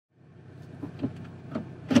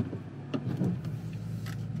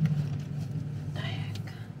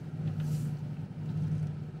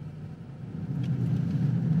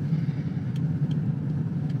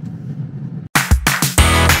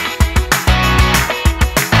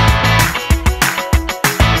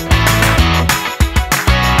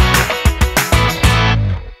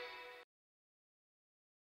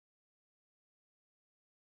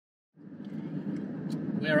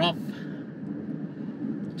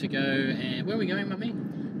to go. And where are we going, Mummy?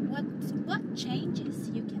 What changes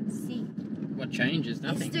you can see? What changes?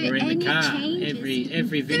 Nothing. Is there We're in the car. changes?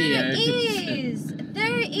 Every video.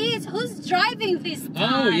 There is. Who's driving this time?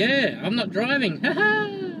 Oh yeah, I'm not driving.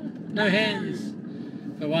 No hands.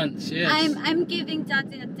 For once, yes. I'm giving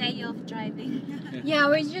Daddy a day off driving. Yeah,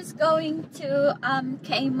 we're just going to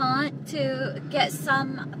K-Mart to get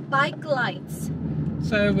some bike lights.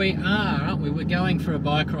 So we are, aren't we? We're going for a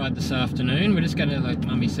bike ride this afternoon. We're just going to, like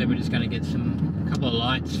Mummy said, we're just going to get a couple of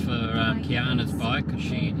lights for Kiana's bike, because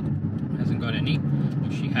she hasn't got any.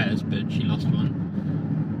 Well, she has, but she lost one.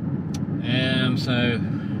 So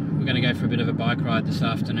we're going to go for a bit of a bike ride this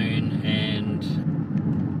afternoon and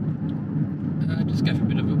just go for a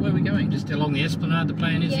bit of a... Where are we going? just along the Esplanade, the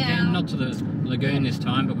plan is again. Not to the lagoon this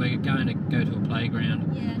time, but we're going to go to a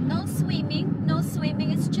playground. Yeah, no swimming, no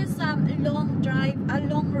swimming. It's just a long ride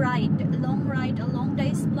along the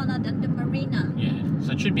Esplanade and the marina. Yeah,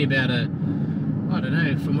 so it should be about a, I don't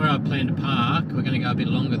know, from where I plan to park, we're going to go a bit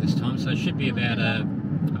longer this time, so it should be about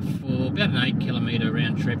about an 8 kilometre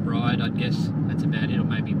round trip ride, I guess. That's about it, or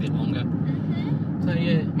maybe a bit longer. So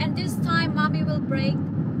yeah. And this time, Mommy will bring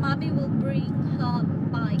her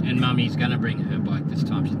bike. And Mummy's going to bring her bike this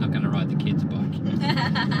time. She's not going to ride the kids' bike.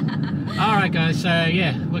 Alright guys, so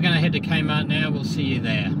yeah, we're going to head to Kmart now. We'll see you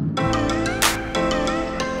there.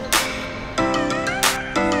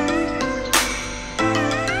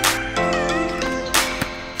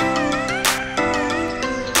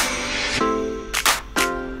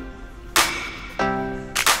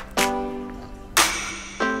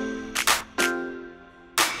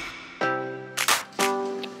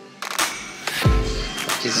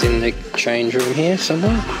 Is in the change room here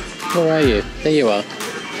somewhere? Where are you? There you are.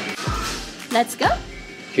 Let's go.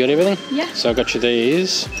 You got everything? Yeah. So I got you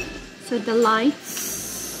these. So the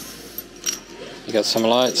lights. You got some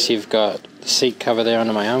lights. You've got the seat cover there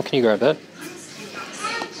under my arm. Can you grab that?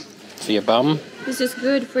 For your bum. This is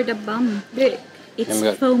good for the bum. Look,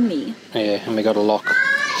 it's foamy. Yeah, and we got a lock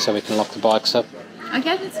so we can lock the bikes up.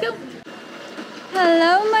 Okay, let's go.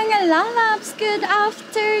 Hello mga lalabs, good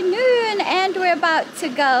afternoon, and we're about to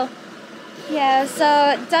go. Yeah,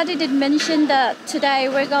 so Daddy did mention that today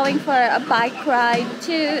we're going for a bike ride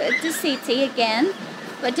to the city again,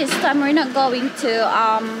 but this time we're not going to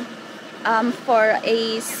for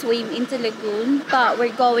a swim in the lagoon, but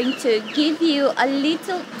we're going to give you a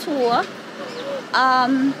little tour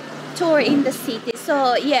in the city.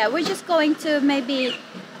 So yeah, we're just going to maybe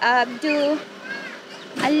do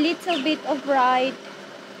a little bit of ride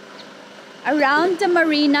around the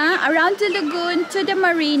marina, around the lagoon to the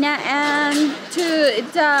marina, and to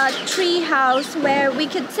the tree house where we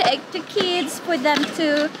could take the kids for them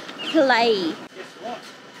to play. Guess what?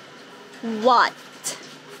 What?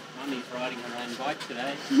 Mummy's riding her own bike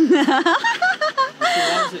today. She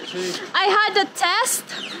loves it too. I had a test.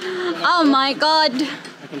 Oh my god.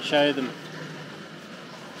 I can show them.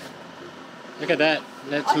 Look at that.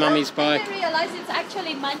 That's Mummy's bike. I didn't realize it's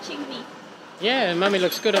actually matching me. Yeah, Mummy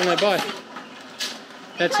looks good on her bike.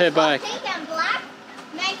 That's her bike.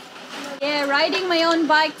 Yeah, riding my own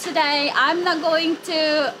bike today. I'm not going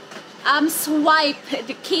to swipe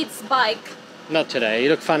the kids' bike. Not today. You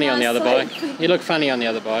look funny on the other bike. You look funny on the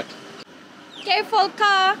other bike. Careful,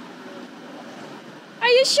 car. Are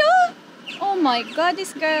you sure? Oh my god,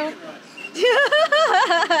 this girl.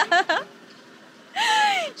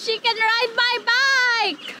 She can ride my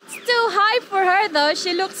bike! It's too high for her though,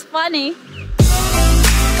 she looks funny.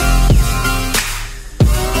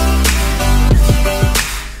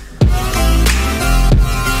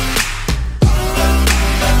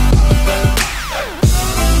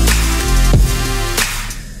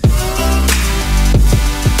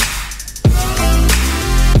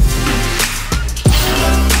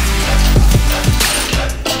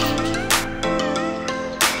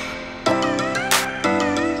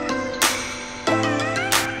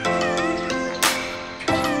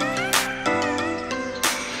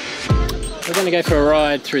 We're going to go for a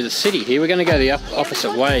ride through the city here. We're going to go the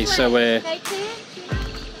opposite way, so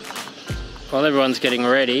while everyone's getting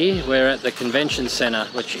ready, we're at the convention centre,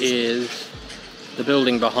 which is the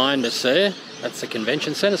building behind us there. That's the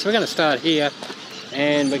convention centre, so we're going to start here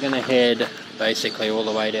and we're going to head basically all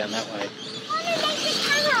the way down that way.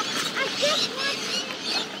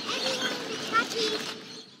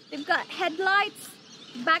 They've got headlights,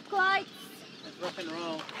 backlights. Rock and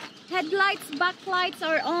roll. Headlights, backlights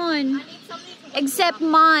are on, except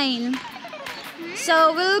mine.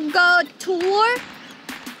 So we'll go tour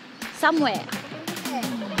somewhere.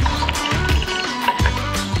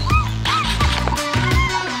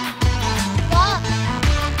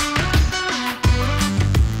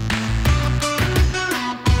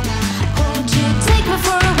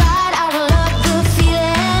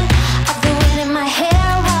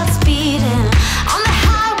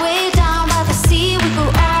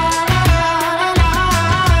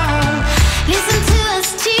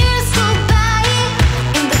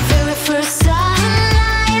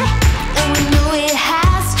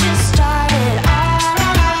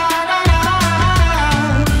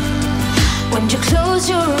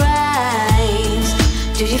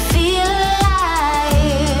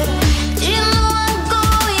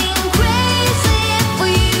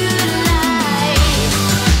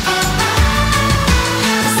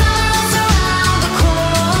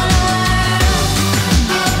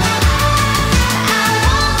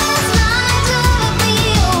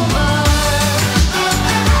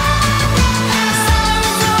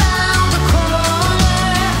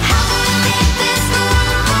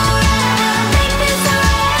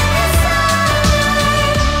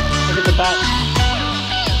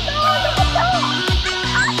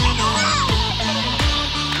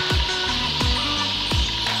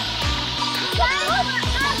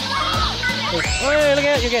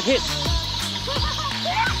 out, you'll get hit.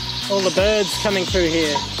 All the birds coming through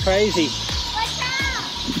here. Crazy.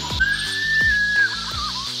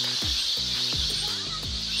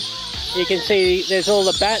 You can see there's all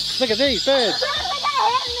the bats. Look at these birds.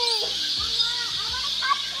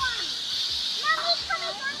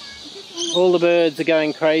 All the birds are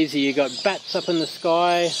going crazy. You got bats up in the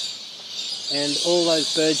sky and all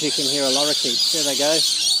those birds you can hear are lorikeets. There they go.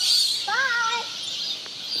 Bye.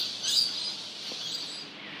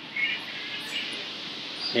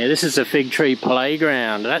 Yeah, this is a fig tree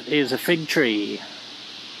playground. That is a fig tree.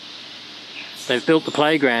 They've built the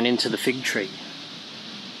playground into the fig tree.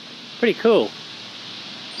 Pretty cool.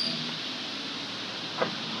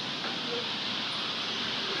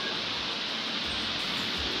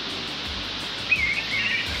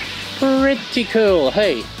 Pretty cool.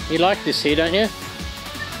 Hey, you like this here, don't you?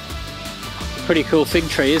 Pretty cool fig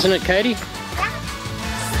tree, isn't it, Katie?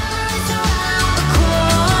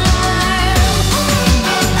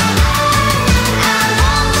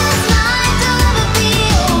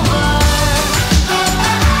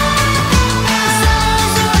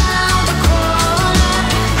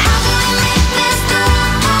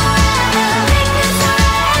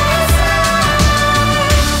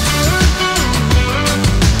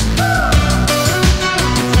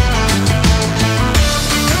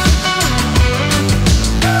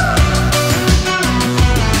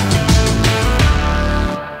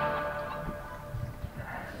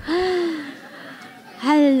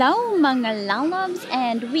 Hello mga lalabs,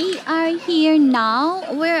 and we are here now.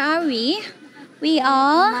 Where are we? We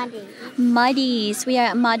are Muddies. We are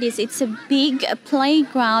at Muddies. It's a big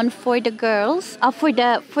playground for the girls. For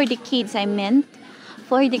the kids, I meant.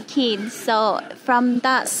 For the kids. So from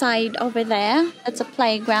that side over there, that's a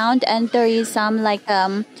playground, and there is some like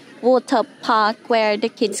water park where the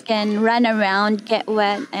kids can run around, get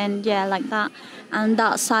wet, and yeah, like that. And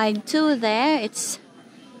that side too, there it's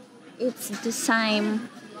the same.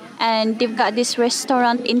 And they've got this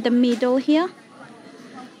restaurant in the middle here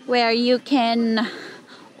where you can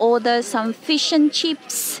order some fish and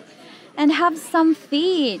chips and have some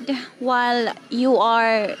feed while you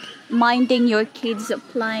are minding your kids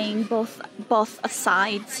playing both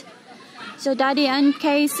sides. So Daddy and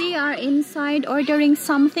Casey are inside ordering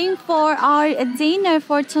something for our dinner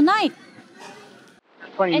for tonight.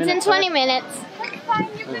 It's in 20 minutes.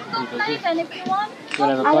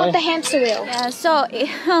 I want the hamster wheel. Yeah, so,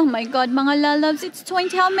 oh my god, mga lalabs, it's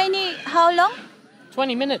 20, how long?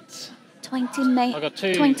 20 minutes. 20 I got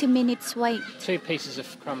 20 minutes wait. 2 pieces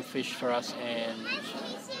of crumb fish for us, and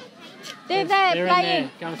They're in playing.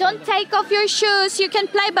 there. Don't take off your shoes. You can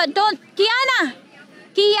play, but don't.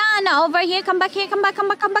 Kiana, over here. Come back here. Come back. Come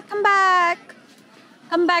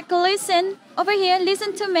back. Listen. Over here.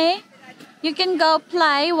 Listen to me. You can go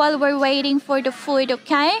play while we're waiting for the food,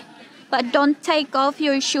 okay? But don't take off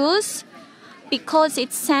your shoes because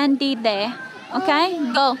it's sandy there. Okay?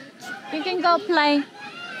 Go. You can go play.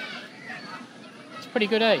 It's pretty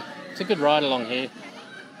good, eh? It's a good ride along here.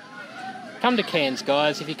 Come to Cairns,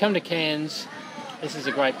 guys. If you come to Cairns, this is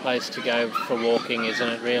a great place to go for walking, isn't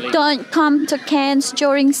it, really? Don't come to Cairns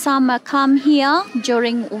during summer. Come here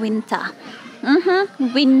during winter.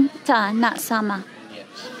 Winter, not summer. Yeah,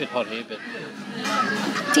 it's a bit hot here, but...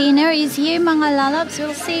 Dinner is here, mga lalabs.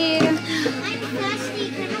 We'll see you.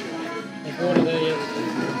 There's water there, yeah.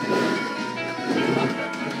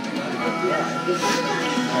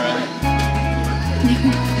 Alright.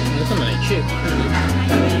 Look at my chip.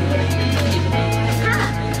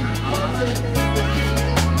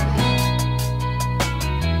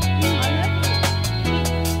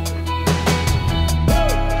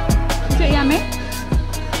 Is it yummy?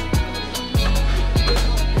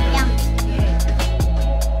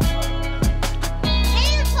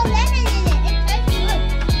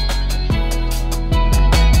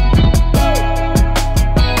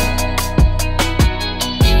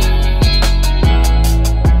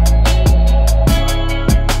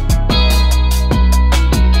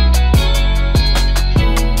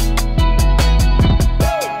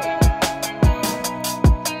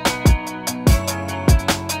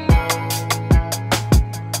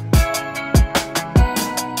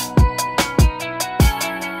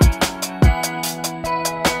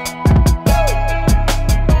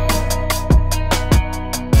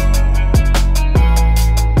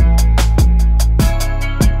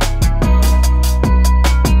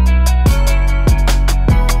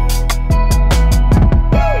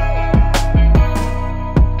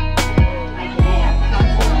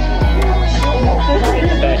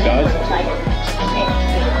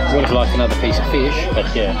 Like another piece of fish,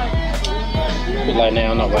 but yeah, a bit late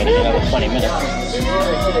now. I'm not waiting another 20 minutes.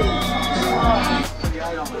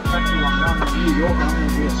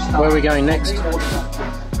 Where are we going next?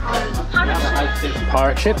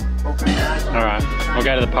 Pirate ship? Alright, we'll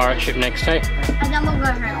go to the pirate ship next, hey? And then we'll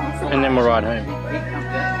go home. And then we'll ride home.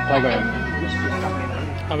 Playground.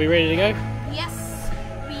 Are we ready to go? Yes,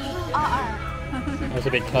 we are. That was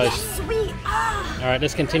a bit close. Yes, we are. Alright,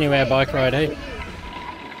 let's continue our bike ride, hey?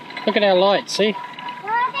 Look at our lights, see?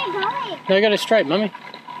 Where are they going? No, go straight, Mummy.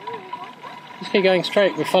 Just keep going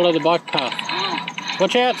straight. We follow the bike path.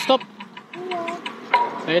 Watch out, stop.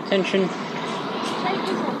 Pay attention.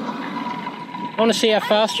 I want to see how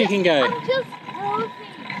fast you can go.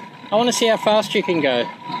 I want to see how fast you can go.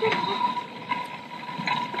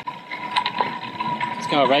 Let's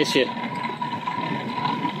go, I'll race you.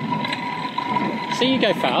 See, you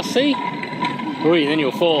go fast, see? Ooh, then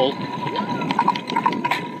you'll fall.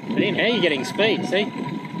 See, now you're getting speed, see?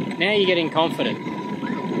 Now you're getting confident.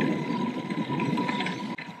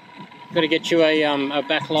 Got to get you a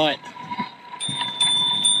backlight.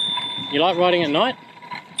 You like riding at night?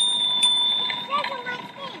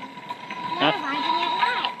 Huh?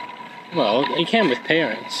 Well, you can with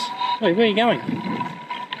parents. Wait, where are you going?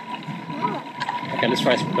 Okay, let's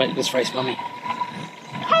race Mummy.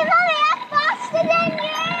 Hey, Mommy, I'm faster than you!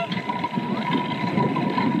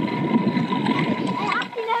 I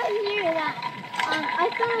accidentally knew that. I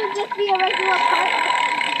thought it would just be a regular car.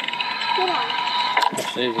 Get on.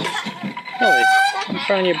 Jesus. Oh, what are you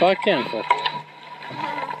throwing your bike down for?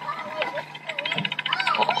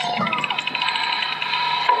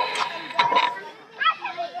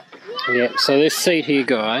 Yeah, so this seat here,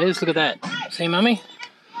 guys, look at that. See, Mummy?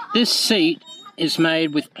 This seat is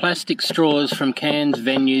made with plastic straws from Cairns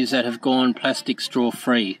venues that have gone plastic straw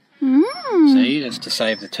free. See, that's to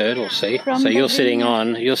save the turtle, see? So you're sitting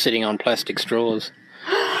on plastic straws.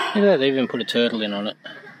 Look at that, they even put a turtle in on it.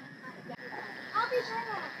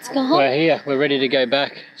 Let's go home. We're here, we're ready to go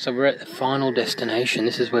back. So we're at the final destination.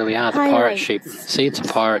 This is where we are, the pirate ship. See, it's a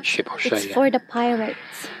pirate ship, I'll show you. It's for the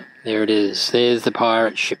pirates. There it is. There's the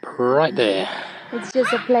pirate ship right there. It's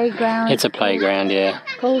just a playground. It's a playground, yeah.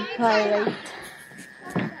 Called pirate.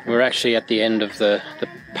 We're actually at the end of the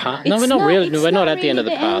path. No, we're not really. We're not at the end of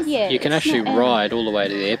the path. You can actually ride all the way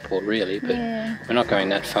to the airport, really, but we're not going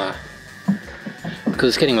that far because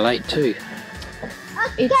it's getting late too.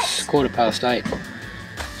 It's 8:15.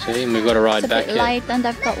 See, and we've got to ride back here. It's a bit light, and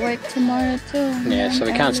I've got work tomorrow too. Yeah, so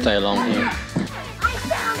we can't stay long here. I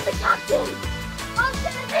found the captain!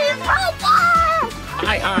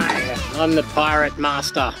 Hi, hi! I'm the pirate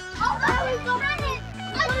master.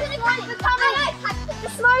 The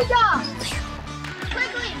smoker!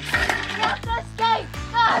 Quickly! We have to escape!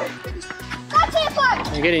 No! That's it,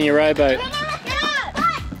 boy! You get in your rowboat. Get out!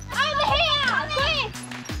 Over here! Quick!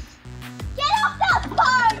 Get off that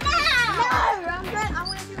boat now! No! I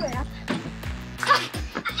want to do it.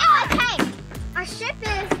 Okay. Our ship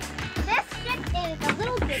is... This ship is a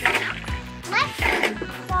little bigger. Let's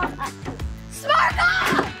go up. Smoker!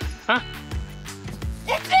 Huh?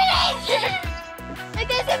 It's been ages! Like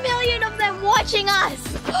there's a million of them watching us!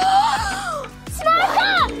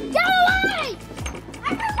 Smoker! Get away!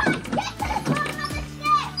 Everyone, get to the bottom of the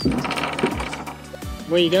ship!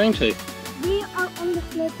 Where are you going to? We are on the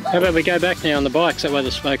ship. How about we go back now on the bikes? That way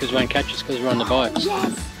the smokers won't catch us because we're on the bikes.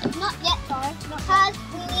 Yes! Not yet, though. Because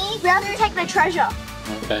we have to take the treasure.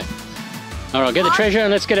 Okay. Alright, get the treasure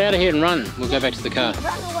and let's get out of here and run. We'll go back to the car.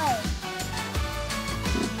 Run away.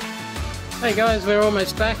 Hey guys, we're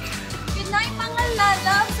almost back. Good night, mga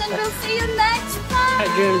lalabs, and we'll see you next time.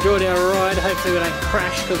 Hope you enjoyed our ride. Hopefully we don't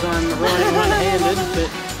crash because I'm riding one-handed. But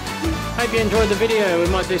hope you enjoyed the video. We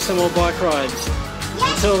might do some more bike rides.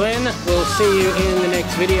 Until then, we'll see you in the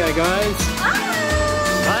next video, guys.